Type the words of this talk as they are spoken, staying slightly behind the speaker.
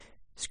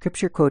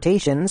Scripture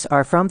quotations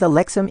are from the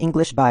Lexham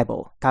English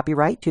Bible.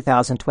 Copyright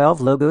 2012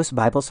 Logos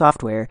Bible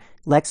Software.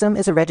 Lexham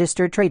is a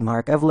registered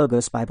trademark of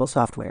Logos Bible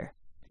Software.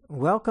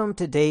 Welcome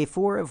to Day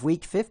 4 of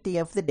Week 50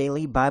 of the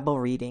Daily Bible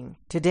Reading.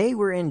 Today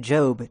we're in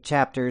Job,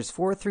 chapters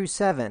 4 through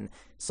 7,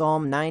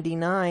 Psalm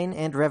 99,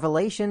 and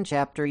Revelation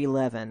chapter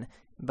 11.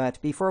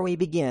 But before we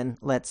begin,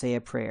 let's say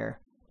a prayer.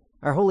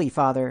 Our Holy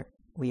Father,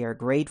 we are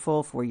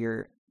grateful for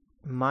your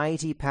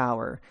mighty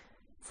power,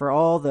 for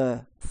all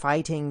the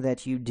fighting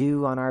that you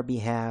do on our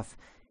behalf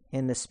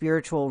in the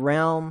spiritual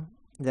realm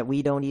that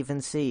we don't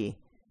even see.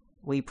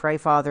 We pray,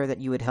 Father, that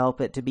you would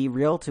help it to be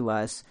real to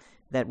us,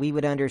 that we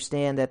would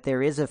understand that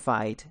there is a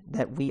fight,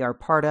 that we are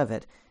part of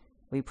it.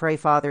 We pray,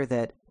 Father,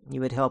 that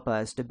you would help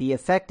us to be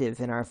effective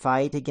in our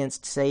fight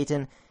against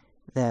Satan,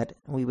 that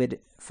we would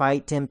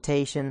fight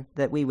temptation,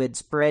 that we would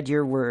spread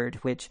your word,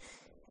 which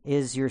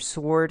is your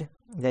sword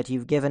that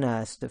you've given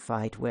us to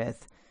fight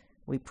with.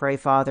 We pray,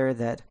 Father,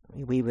 that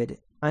we would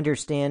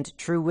understand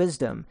true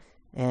wisdom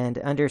and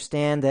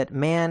understand that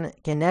man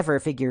can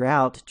never figure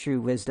out true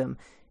wisdom,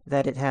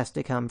 that it has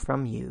to come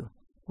from you.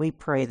 We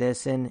pray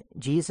this in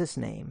Jesus'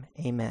 name.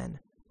 Amen.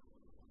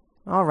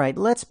 All right,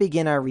 let's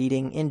begin our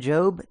reading in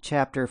Job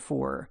chapter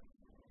 4.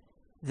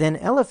 Then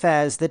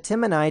Eliphaz the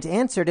Temanite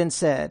answered and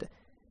said,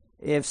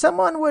 "If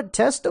someone would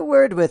test a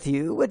word with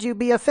you, would you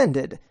be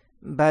offended?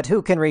 But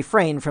who can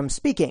refrain from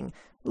speaking?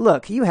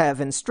 Look, you have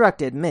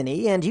instructed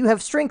many, and you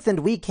have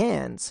strengthened weak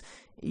hands.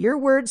 Your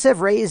words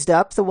have raised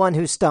up the one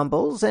who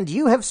stumbles, and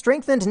you have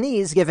strengthened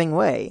knees giving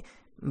way.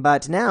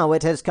 But now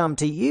it has come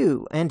to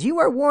you, and you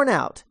are worn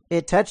out.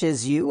 It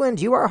touches you, and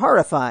you are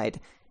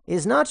horrified.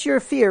 Is not your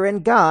fear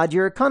in God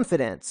your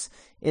confidence?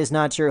 Is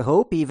not your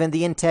hope even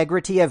the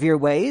integrity of your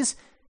ways?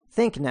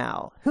 Think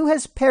now, who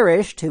has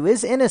perished who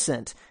is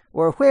innocent?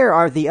 Or where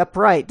are the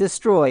upright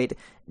destroyed?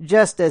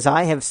 Just as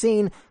I have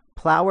seen,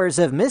 plowers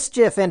of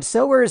mischief and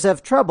sowers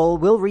of trouble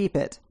will reap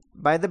it.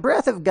 By the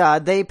breath of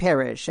God they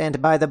perish,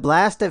 and by the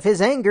blast of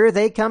his anger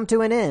they come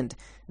to an end.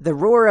 The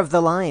roar of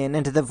the lion,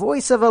 and the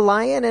voice of a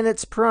lion in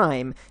its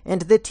prime,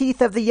 and the teeth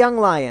of the young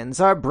lions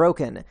are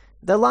broken.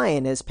 The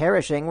lion is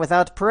perishing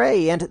without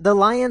prey, and the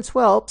lion's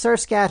whelps are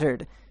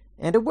scattered.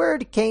 And a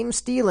word came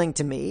stealing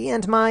to me,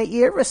 and my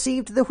ear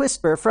received the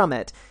whisper from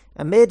it.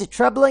 Amid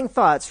troubling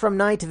thoughts from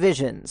night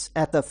visions,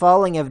 at the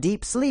falling of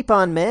deep sleep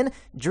on men,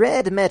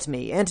 dread met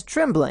me, and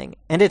trembling,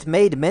 and it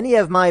made many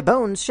of my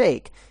bones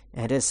shake.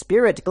 And a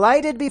spirit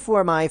glided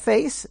before my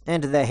face,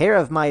 and the hair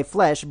of my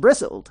flesh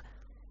bristled.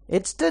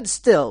 It stood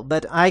still,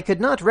 but I could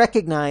not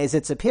recognize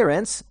its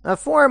appearance. A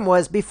form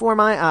was before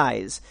my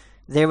eyes.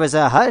 There was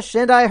a hush,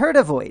 and I heard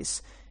a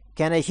voice.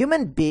 Can a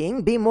human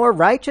being be more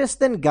righteous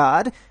than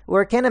God,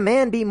 or can a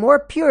man be more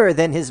pure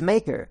than his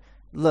Maker?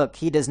 Look,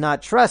 he does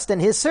not trust in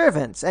his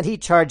servants, and he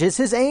charges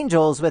his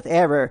angels with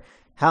error.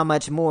 How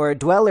much more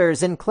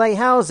dwellers in clay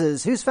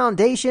houses, whose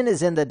foundation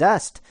is in the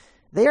dust?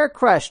 They are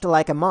crushed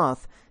like a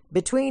moth.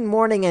 Between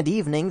morning and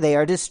evening they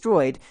are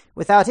destroyed.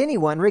 Without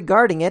anyone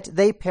regarding it,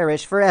 they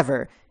perish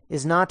forever.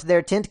 Is not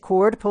their tent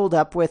cord pulled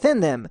up within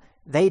them?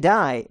 They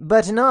die,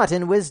 but not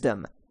in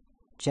wisdom.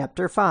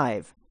 Chapter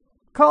 5.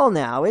 Call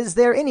now, is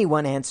there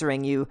anyone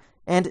answering you?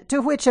 And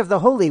to which of the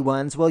holy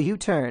ones will you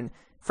turn?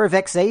 For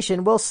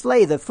vexation will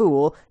slay the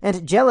fool,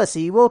 and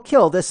jealousy will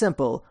kill the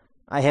simple.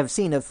 I have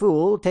seen a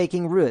fool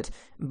taking root,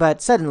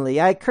 but suddenly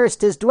I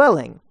cursed his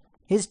dwelling.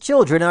 His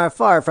children are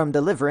far from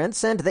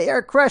deliverance, and they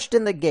are crushed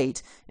in the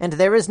gate, and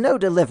there is no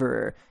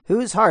deliverer,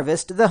 whose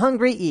harvest the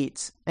hungry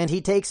eats, and he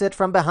takes it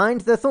from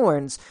behind the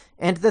thorns,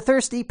 and the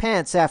thirsty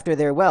pants after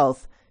their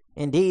wealth.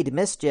 Indeed,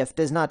 mischief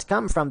does not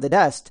come from the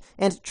dust,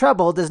 and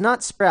trouble does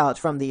not sprout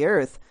from the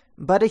earth.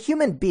 But a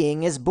human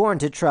being is born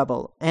to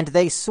trouble, and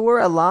they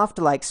soar aloft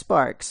like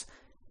sparks.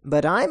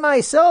 But I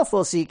myself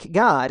will seek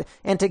God,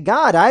 and to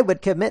God I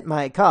would commit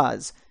my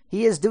cause.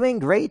 He is doing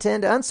great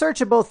and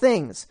unsearchable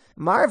things,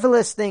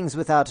 marvelous things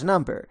without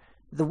number.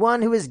 The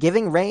one who is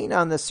giving rain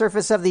on the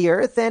surface of the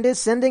earth, and is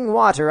sending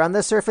water on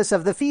the surface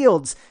of the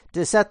fields,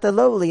 to set the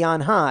lowly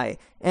on high,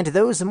 and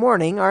those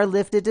mourning are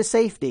lifted to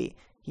safety.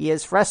 He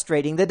is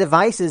frustrating the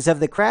devices of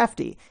the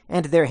crafty,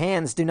 and their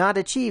hands do not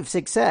achieve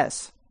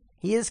success.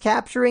 He is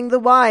capturing the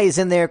wise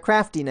in their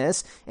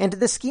craftiness, and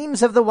the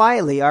schemes of the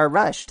wily are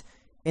rushed.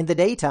 In the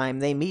daytime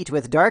they meet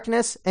with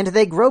darkness, and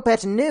they grope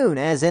at noon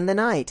as in the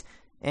night.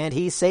 And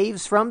he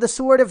saves from the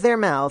sword of their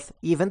mouth,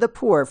 even the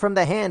poor from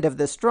the hand of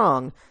the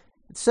strong.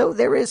 So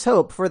there is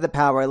hope for the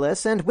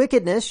powerless, and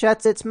wickedness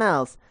shuts its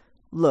mouth.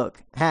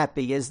 Look,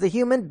 happy is the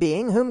human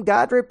being whom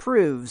God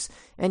reproves,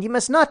 and you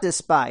must not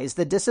despise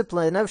the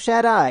discipline of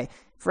Shaddai,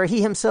 for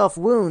he himself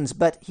wounds,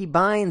 but he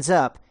binds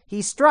up.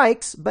 He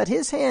strikes, but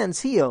his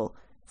hands heal.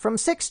 From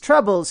 6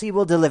 troubles he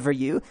will deliver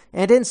you,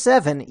 and in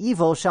 7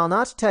 evil shall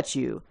not touch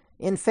you.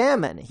 In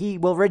famine he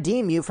will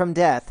redeem you from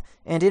death,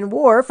 and in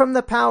war from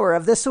the power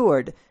of the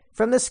sword.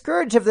 From the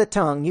scourge of the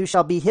tongue you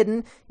shall be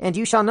hidden, and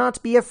you shall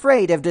not be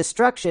afraid of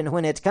destruction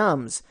when it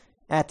comes.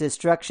 At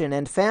destruction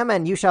and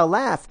famine you shall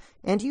laugh,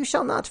 and you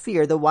shall not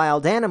fear the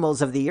wild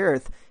animals of the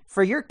earth,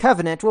 For your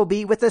covenant will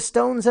be with the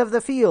stones of the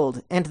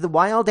field, and the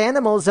wild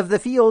animals of the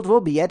field will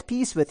be at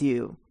peace with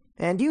you.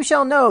 And you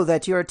shall know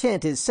that your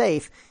tent is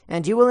safe,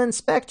 and you will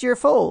inspect your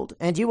fold,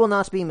 and you will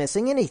not be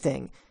missing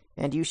anything.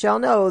 And you shall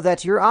know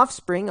that your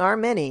offspring are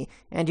many,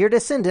 and your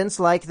descendants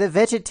like the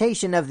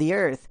vegetation of the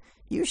earth.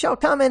 You shall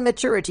come in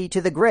maturity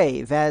to the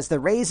grave, as the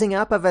raising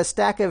up of a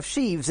stack of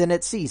sheaves in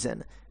its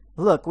season.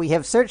 Look, we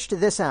have searched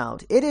this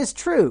out. It is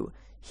true.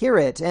 Hear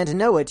it, and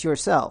know it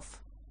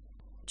yourself.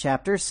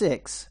 Chapter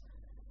 6.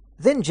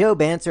 Then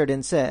Job answered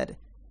and said,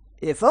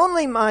 If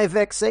only my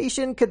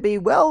vexation could be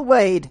well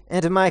weighed,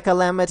 and my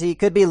calamity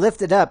could be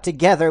lifted up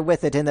together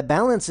with it in the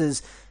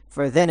balances,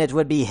 for then it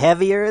would be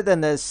heavier than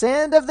the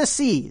sand of the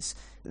seas.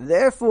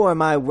 Therefore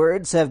my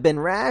words have been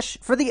rash,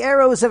 for the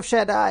arrows of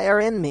Shaddai are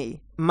in me.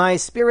 My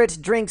spirit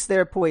drinks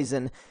their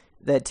poison.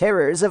 The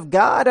terrors of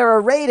God are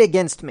arrayed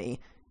against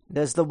me.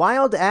 Does the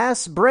wild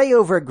ass bray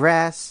over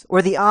grass,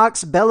 or the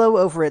ox bellow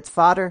over its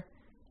fodder?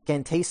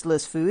 Can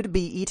tasteless food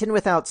be eaten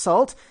without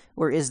salt,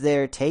 or is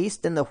there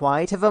taste in the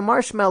white of a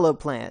marshmallow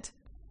plant?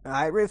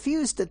 I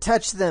refuse to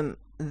touch them.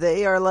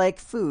 They are like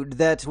food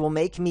that will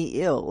make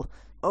me ill.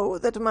 Oh,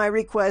 that my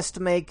request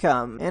may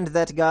come, and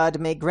that God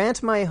may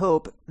grant my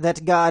hope,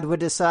 that God would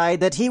decide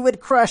that he would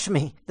crush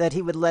me, that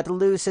he would let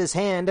loose his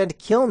hand and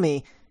kill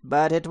me.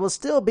 But it will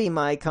still be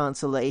my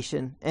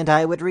consolation, and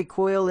I would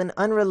recoil in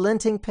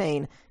unrelenting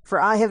pain,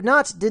 for I have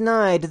not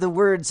denied the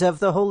words of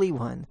the Holy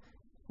One.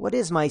 What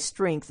is my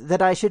strength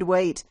that I should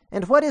wait,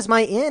 and what is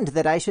my end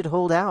that I should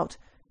hold out?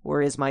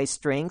 Or is my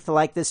strength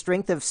like the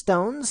strength of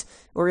stones,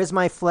 or is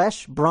my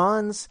flesh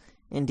bronze?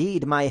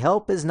 Indeed, my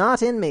help is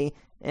not in me,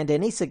 and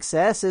any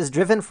success is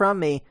driven from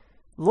me.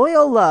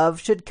 Loyal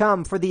love should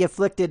come for the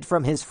afflicted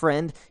from his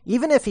friend,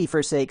 even if he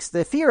forsakes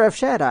the fear of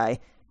Shaddai.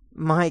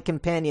 My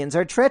companions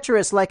are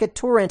treacherous like a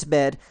torrent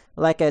bed,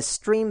 like a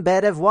stream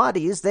bed of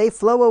wadis they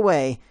flow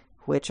away,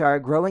 which are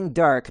growing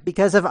dark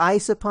because of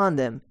ice upon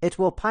them. It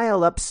will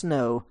pile up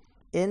snow.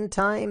 In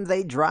time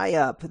they dry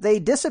up, they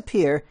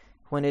disappear.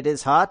 When it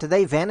is hot,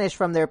 they vanish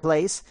from their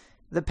place.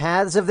 The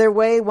paths of their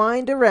way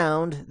wind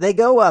around. They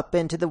go up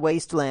into the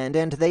wasteland,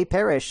 and they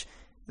perish.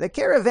 The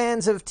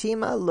caravans of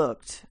Tema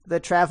looked. The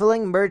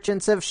traveling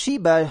merchants of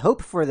Sheba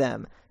hope for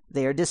them.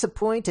 They are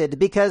disappointed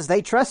because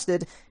they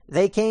trusted.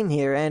 They came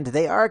here, and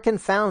they are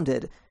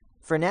confounded.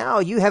 For now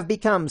you have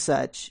become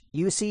such.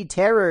 You see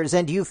terrors,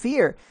 and you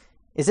fear.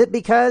 Is it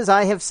because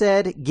I have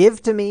said,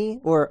 Give to me,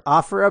 or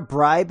offer a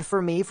bribe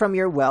for me from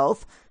your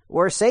wealth,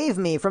 or save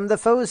me from the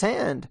foe's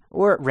hand,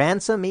 or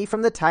ransom me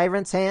from the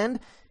tyrant's hand?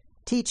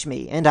 Teach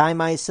me, and I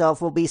myself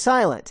will be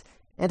silent,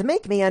 and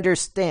make me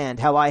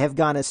understand how I have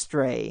gone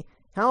astray.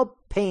 How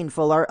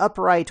painful are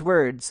upright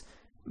words!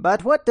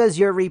 But what does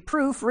your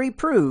reproof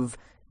reprove?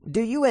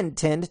 Do you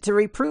intend to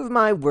reprove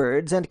my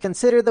words, and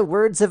consider the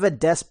words of a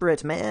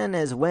desperate man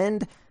as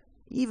wind?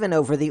 Even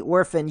over the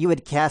orphan you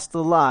would cast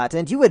the lot,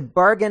 and you would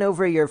bargain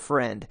over your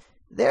friend.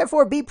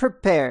 Therefore be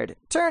prepared.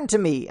 Turn to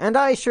me, and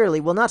I surely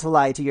will not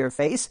lie to your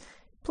face.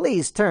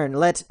 Please turn,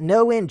 let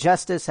no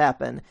injustice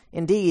happen.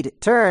 Indeed,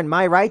 turn,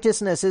 my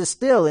righteousness is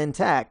still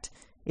intact.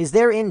 Is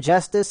there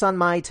injustice on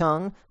my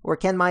tongue, or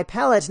can my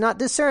palate not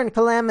discern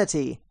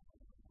calamity?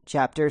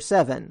 Chapter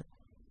 7.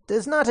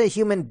 Does not a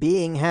human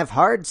being have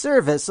hard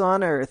service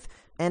on earth,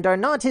 and are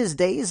not his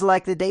days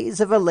like the days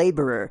of a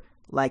laborer?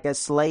 Like a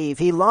slave,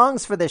 he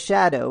longs for the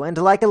shadow, and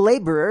like a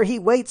laborer, he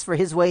waits for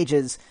his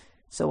wages.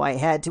 So I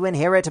had to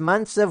inherit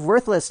months of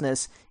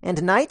worthlessness,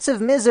 and nights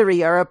of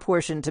misery are a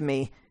portion to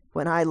me.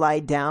 When I lie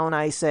down,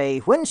 I say,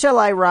 When shall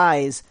I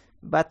rise?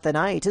 But the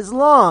night is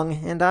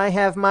long, and I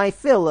have my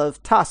fill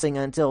of tossing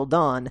until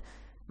dawn.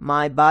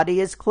 My body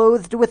is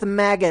clothed with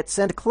maggots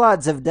and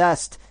clods of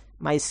dust.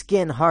 My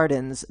skin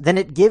hardens, then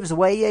it gives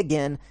way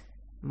again.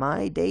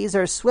 My days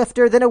are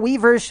swifter than a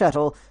weaver's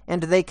shuttle,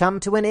 and they come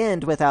to an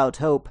end without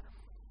hope.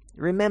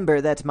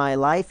 Remember that my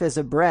life is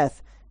a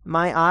breath.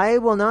 My eye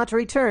will not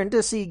return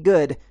to see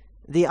good.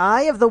 The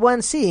eye of the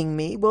one seeing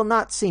me will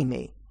not see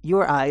me.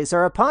 Your eyes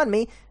are upon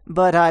me,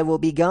 but I will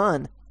be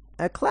gone.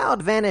 A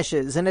cloud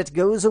vanishes, and it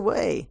goes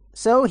away.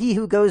 So he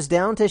who goes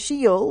down to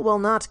Sheol will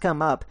not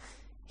come up.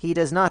 He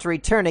does not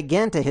return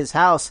again to his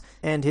house,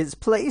 and his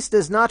place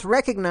does not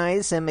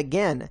recognize him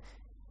again.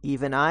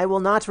 Even I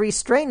will not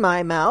restrain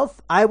my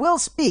mouth. I will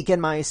speak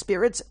in my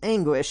spirit's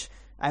anguish.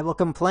 I will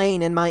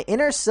complain in my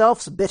inner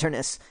self's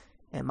bitterness.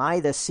 Am I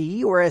the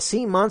sea or a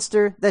sea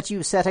monster that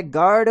you set a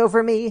guard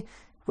over me?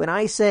 When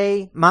I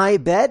say, My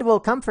bed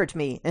will comfort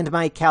me, and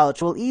my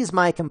couch will ease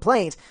my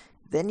complaint,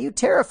 then you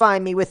terrify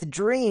me with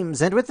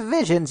dreams, and with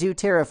visions you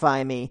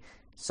terrify me.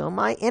 So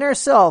my inner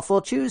self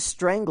will choose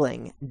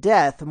strangling,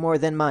 death more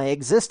than my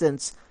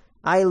existence.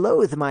 I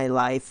loathe my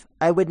life.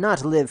 I would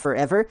not live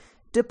forever.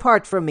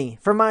 Depart from me,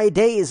 for my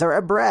days are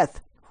a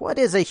breath. What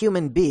is a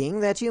human being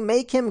that you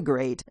make him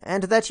great,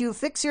 and that you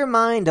fix your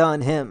mind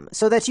on him,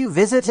 so that you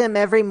visit him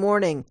every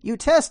morning, you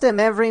test him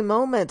every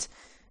moment?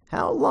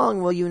 How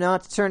long will you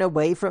not turn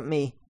away from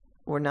me,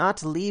 or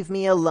not leave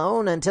me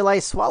alone until I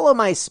swallow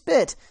my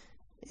spit?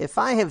 If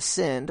I have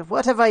sinned,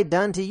 what have I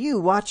done to you,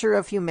 watcher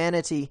of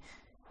humanity?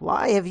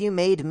 Why have you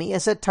made me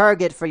as a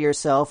target for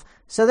yourself,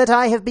 so that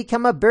I have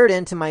become a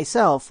burden to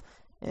myself?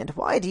 And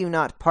why do you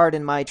not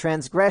pardon my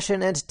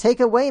transgression and take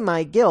away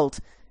my guilt?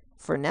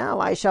 For now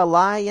I shall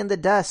lie in the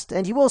dust,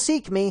 and you will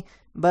seek me,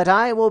 but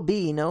I will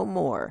be no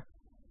more."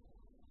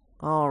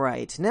 All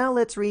right, now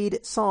let's read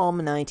Psalm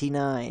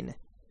 99.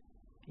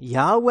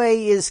 Yahweh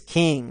is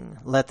king,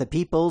 let the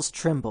peoples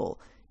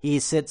tremble. He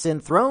sits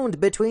enthroned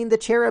between the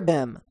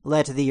cherubim,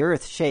 let the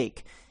earth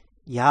shake.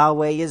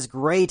 Yahweh is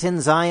great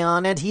in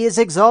Zion, and he is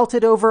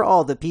exalted over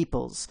all the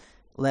peoples.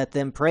 Let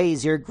them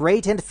praise your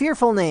great and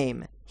fearful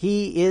name.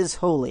 He is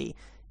holy.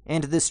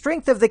 And the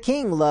strength of the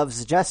king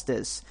loves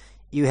justice.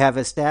 You have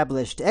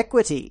established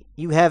equity.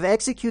 You have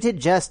executed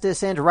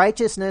justice and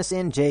righteousness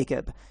in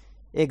Jacob.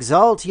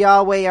 Exalt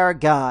Yahweh our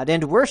God,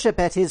 and worship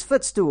at his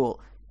footstool.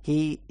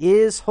 He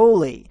is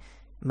holy.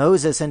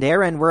 Moses and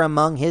Aaron were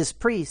among his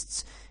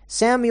priests.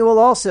 Samuel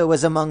also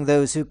was among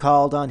those who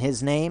called on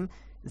his name.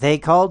 They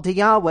called to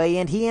Yahweh,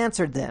 and he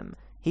answered them.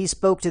 He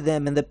spoke to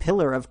them in the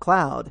pillar of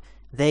cloud.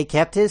 They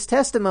kept his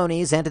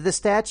testimonies and the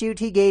statute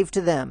he gave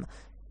to them.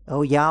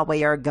 O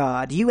Yahweh our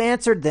God, you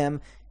answered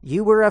them.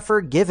 You were a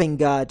forgiving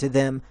God to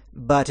them,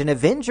 but an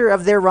avenger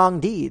of their wrong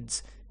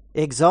deeds.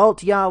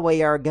 Exalt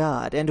Yahweh our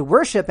God, and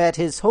worship at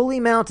his holy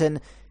mountain,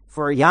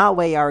 for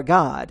Yahweh our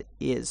God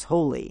is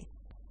holy.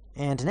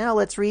 And now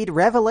let's read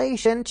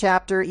Revelation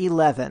chapter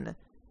 11.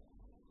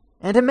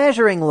 And a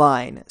measuring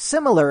line,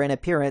 similar in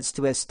appearance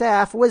to a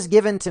staff, was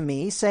given to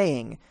me,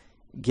 saying,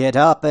 Get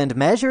up and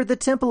measure the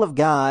temple of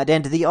God,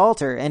 and the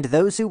altar, and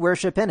those who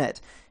worship in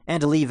it,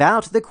 and leave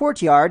out the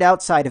courtyard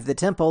outside of the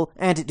temple,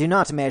 and do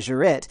not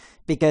measure it,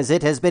 because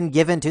it has been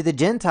given to the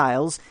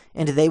Gentiles,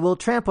 and they will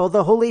trample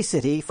the holy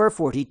city for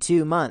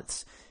 42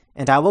 months.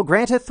 And I will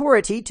grant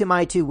authority to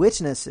my 2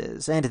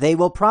 witnesses, and they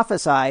will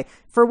prophesy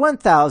for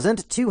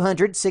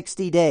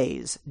 1,260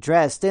 days,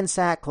 dressed in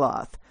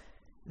sackcloth.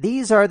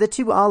 These are the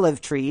 2 olive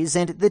trees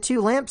and the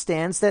 2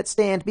 lampstands that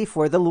stand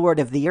before the Lord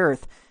of the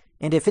earth.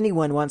 And if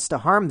anyone wants to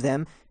harm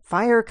them,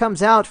 fire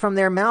comes out from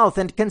their mouth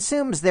and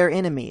consumes their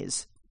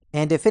enemies.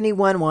 And if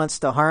anyone wants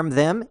to harm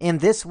them, in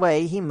this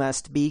way he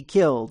must be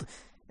killed.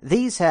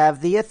 These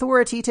have the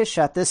authority to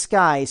shut the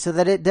sky so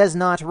that it does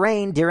not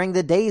rain during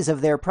the days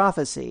of their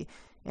prophecy.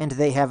 And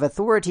they have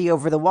authority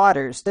over the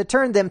waters to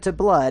turn them to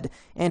blood,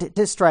 and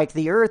to strike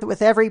the earth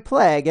with every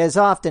plague as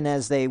often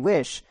as they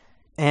wish.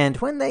 And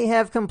when they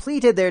have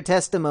completed their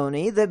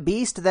testimony, the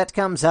beast that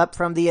comes up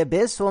from the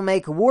abyss will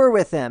make war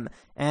with them,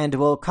 and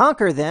will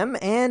conquer them,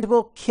 and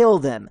will kill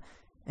them.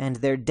 And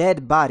their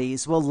dead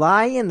bodies will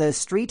lie in the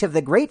street of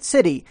the great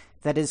city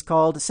that is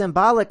called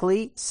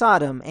symbolically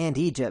Sodom and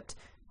Egypt,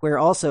 where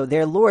also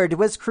their Lord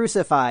was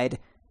crucified.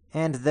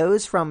 And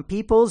those from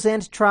peoples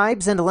and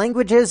tribes and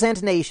languages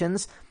and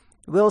nations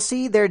will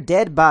see their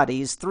dead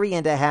bodies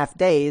 3.5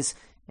 days,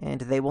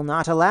 and they will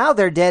not allow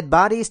their dead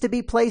bodies to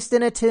be placed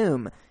in a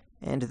tomb.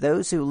 And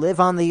those who live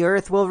on the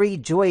earth will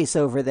rejoice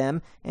over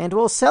them, and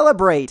will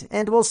celebrate,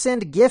 and will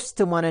send gifts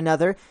to one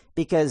another,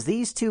 because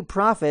these 2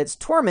 prophets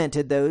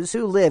tormented those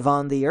who live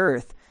on the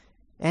earth.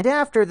 And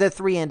after the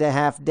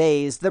 3.5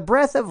 days, the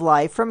breath of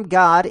life from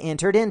God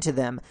entered into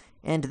them,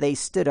 and they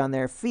stood on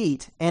their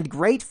feet, and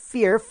great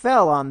fear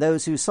fell on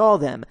those who saw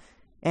them.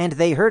 And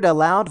they heard a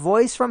loud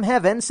voice from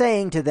heaven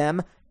saying to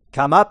them,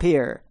 Come up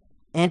here.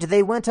 And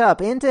they went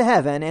up into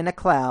heaven in a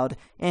cloud,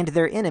 and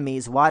their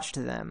enemies watched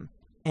them.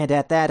 And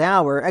at that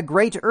hour a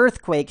great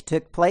earthquake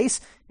took place,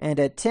 and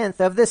 1/10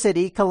 of the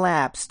city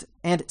collapsed,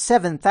 and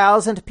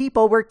 7,000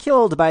 people were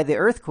killed by the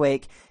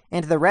earthquake,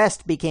 and the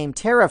rest became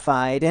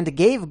terrified, and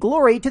gave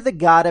glory to the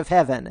God of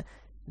heaven.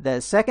 The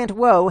 2nd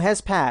woe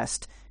has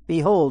passed.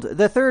 Behold,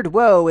 the 3rd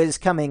woe is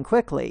coming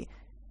quickly.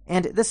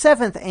 And the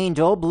 7th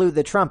angel blew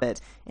the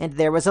trumpet, and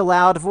there was a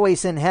loud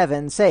voice in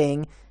heaven,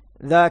 saying,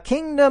 The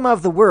kingdom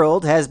of the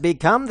world has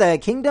become the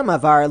kingdom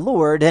of our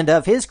Lord and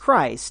of his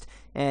Christ,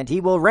 and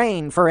he will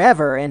reign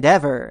forever and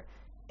ever.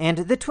 And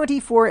the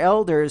 24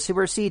 elders who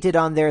were seated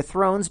on their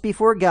thrones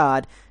before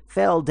God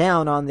fell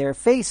down on their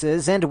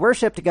faces and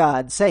worshipped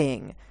God,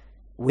 saying,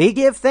 We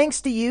give thanks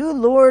to you,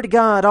 Lord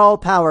God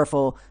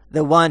all-powerful,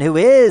 the one who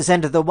is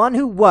and the one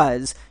who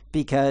was,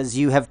 because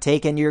you have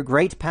taken your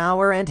great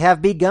power and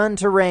have begun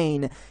to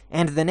reign.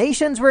 And the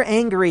nations were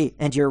angry,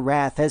 and your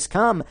wrath has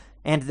come,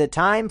 and the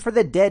time for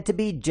the dead to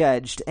be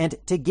judged, and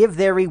to give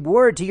their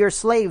reward to your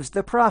slaves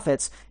the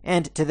prophets,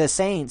 and to the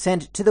saints,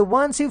 and to the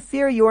ones who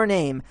fear your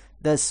name,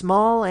 the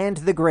small and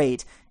the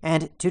great,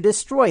 and to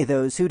destroy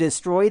those who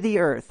destroy the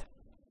earth.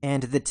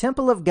 And the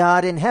temple of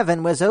God in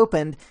heaven was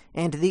opened,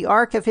 and the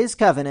ark of his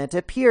covenant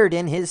appeared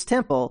in his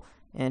temple,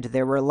 and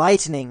there were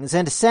lightnings,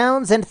 and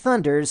sounds, and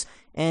thunders,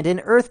 and an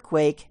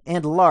earthquake,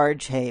 and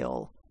large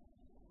hail.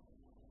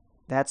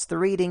 That's the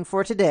reading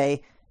for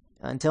today.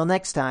 Until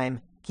next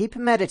time, keep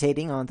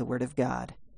meditating on the Word of God.